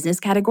the business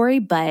category,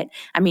 but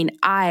I mean,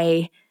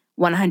 I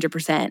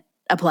 100%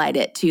 applied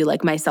it to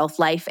like my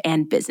self-life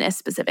and business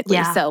specifically.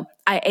 Yeah. So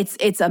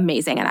it's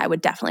amazing and I would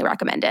definitely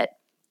recommend it.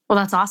 Well,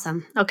 that's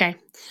awesome. Okay.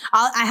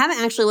 I haven't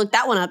actually looked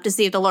that one up to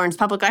see if the Lawrence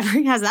Public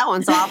Library has that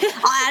one, so I'll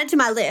add it to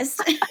my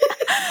list.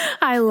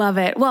 I love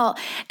it. Well,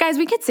 guys,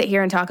 we could sit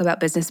here and talk about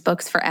business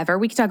books forever.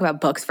 We could talk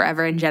about books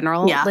forever in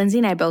general. Yeah. Lindsay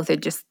and I both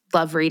just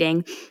love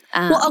reading.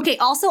 Well, okay.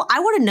 Also, I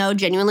want to know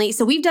genuinely,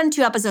 so we've done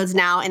 2 episodes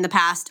now in the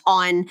past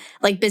on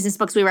like business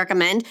books we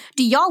recommend.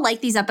 Do y'all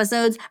like these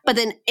episodes? But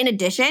then in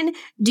addition,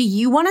 do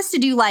you want us to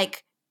do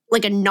like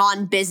a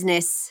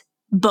non-business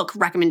book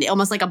recommendation,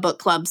 almost like a book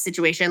club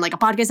situation, like a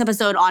podcast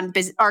episode on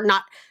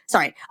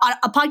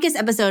a podcast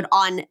episode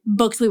on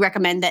books we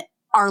recommend that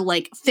are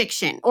like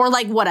fiction or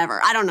like whatever.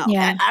 I don't know.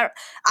 Yeah.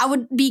 I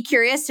would be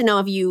curious to know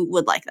if you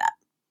would like that.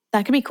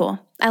 That could be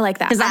cool. I like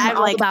that. Because I'm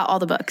all about all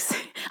the books.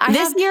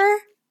 This year,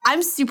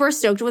 I'm super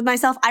stoked with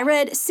myself. I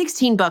read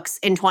 16 books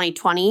in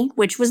 2020,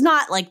 which was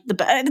not like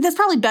that's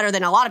probably better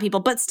than a lot of people,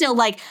 but still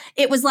like,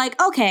 it was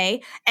like,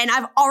 okay. And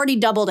I've already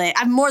doubled it.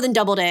 I've more than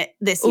doubled it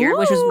this year,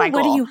 which was my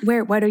goal.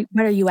 What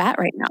are you at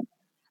right now?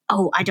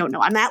 Oh, I don't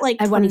know. I'm at like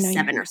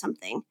 27 or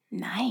something.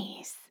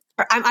 Nice.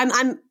 Or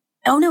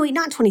oh no, wait,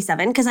 not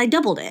 27 because I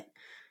doubled it.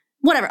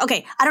 Whatever.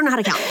 Okay. I don't know how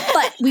to count,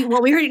 but we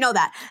already know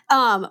that.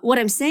 What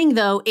I'm saying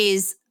though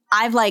is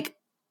I've like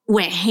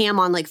went ham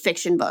on like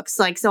fiction books.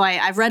 Like, so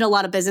I've read a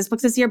lot of business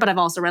books this year, but I've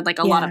also read like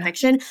a lot of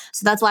fiction.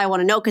 So that's why I want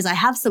to know, because I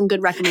have some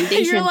good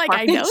recommendations. You're like,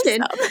 I know some.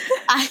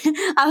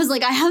 I was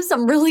like, I have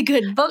some really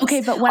good books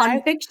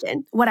on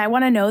fiction. What I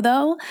want to know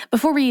though,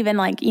 before we even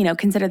like,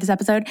 consider this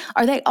episode,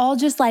 are they all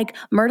just like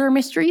murder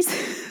mysteries?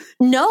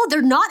 No,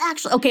 they're not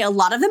actually. Okay, a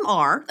lot of them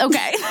are.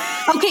 Okay.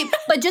 Okay,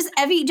 but just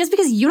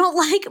because you don't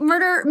like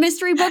murder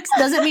mystery books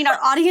doesn't mean our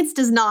audience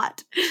does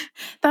not.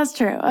 That's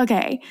true.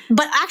 Okay.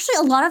 But actually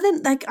a lot of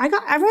them, like I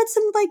read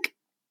some like,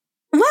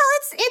 well,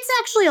 it's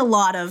actually a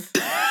lot of,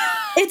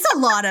 it's a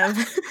lot of.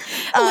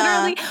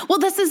 Literally. Well,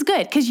 this is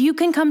good because you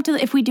can come to,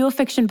 if we do a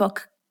fiction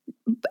book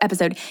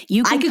episode,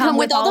 you can come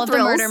with all of the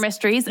murder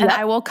mysteries and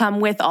I will come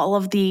with all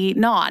of the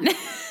non.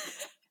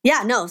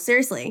 Yeah, no,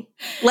 seriously.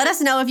 Let us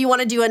know if you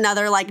want to do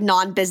another like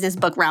non-business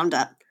book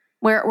roundup.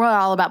 We're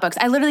all about books.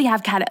 I literally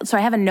have so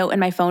I have a note in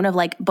my phone of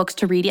like books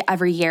to read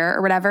every year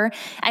or whatever.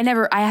 I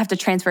have to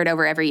transfer it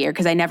over every year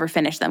because I never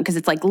finish them because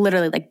it's like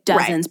literally like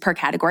dozens per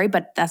category.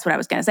 But that's what I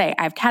was going to say.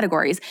 I have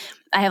categories.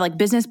 I have like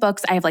business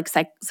books. I have like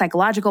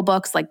psychological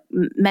books, like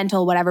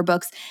mental whatever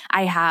books.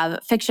 I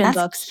have fiction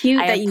books.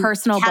 Cute I have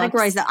personal categorize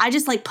books. That. I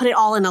just like put it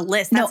all in a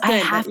list. That's I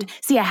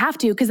have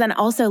to because then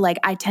also like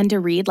I tend to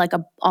read like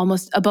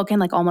a book in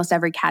like almost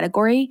every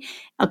category.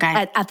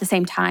 Okay. At the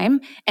same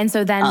time, and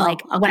so then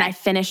when I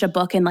finish a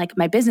book in like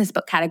my business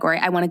book category,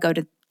 I want to go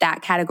to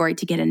that category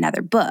to get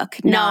another book.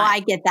 No, I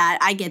get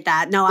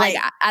that. No, like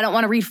I don't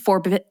want to read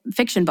 4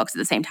 fiction books at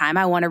the same time.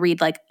 I want to read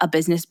like a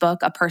business book,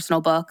 a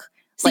personal book.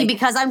 See,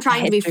 because I'm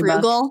trying to be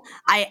frugal,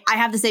 I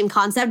have the same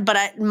concept, but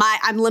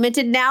I'm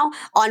limited now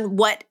on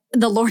what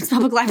the Lawrence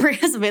Public Library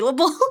has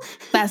available.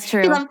 That's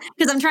true.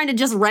 Because I'm trying to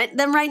just rent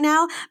them right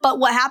now. But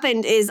what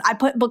happened is I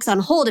put books on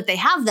hold if they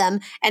have them.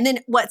 And then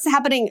what's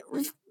happening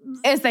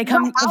As they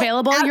come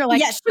available, you're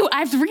like, shoot, I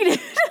have to read it.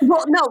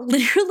 Well, no,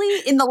 literally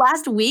in the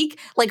last week,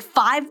 like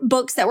 5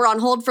 books that were on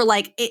hold for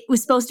like, it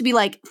was supposed to be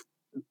like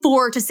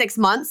 4 to 6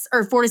 months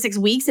or 4 to 6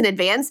 weeks in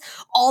advance,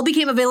 all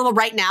became available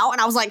right now.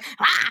 And I was like,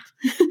 ah.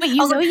 But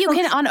you know, you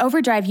can on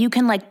Overdrive, you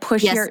can like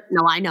push your.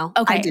 No, I know.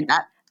 Okay. I did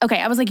that.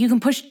 Okay. I was like, you can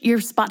push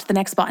your spot to the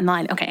next spot in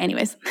line. Okay.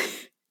 Anyways.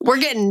 We're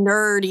getting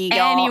nerdy,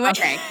 y'all. Anyway.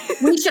 Okay.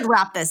 We should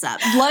wrap this up.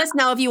 Let us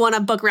know if you want a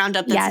book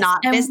roundup that's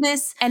not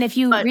business. And if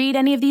you read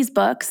any of these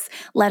books,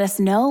 let us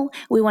know.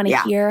 We want to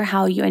hear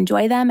how you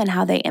enjoy them and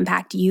how they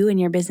impact you and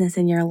your business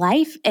and your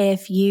life.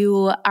 If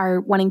you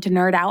are wanting to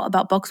nerd out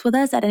about books with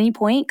us at any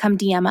point, come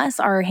DM us.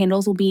 Our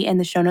handles will be in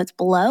the show notes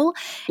below.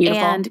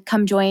 Beautiful. And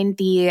come join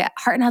the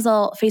Heart and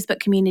Hustle Facebook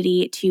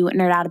community to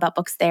nerd out about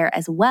books there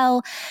as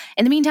well.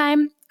 In the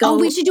meantime,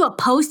 we should do a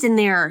post in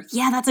there.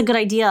 Yeah, that's a good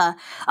idea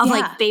of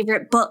like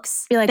favorite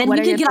books. Be like, then what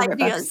we are can your get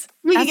favorite ideas. books?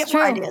 We can That's get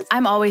more true. ideas.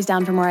 I'm always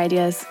down for more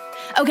ideas.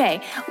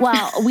 Okay,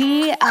 well,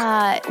 we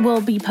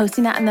will be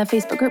posting that in the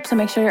Facebook group, so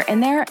make sure you're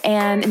in there.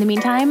 And in the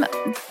meantime,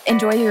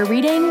 enjoy your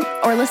reading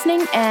or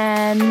listening,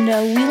 and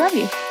we love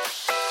you.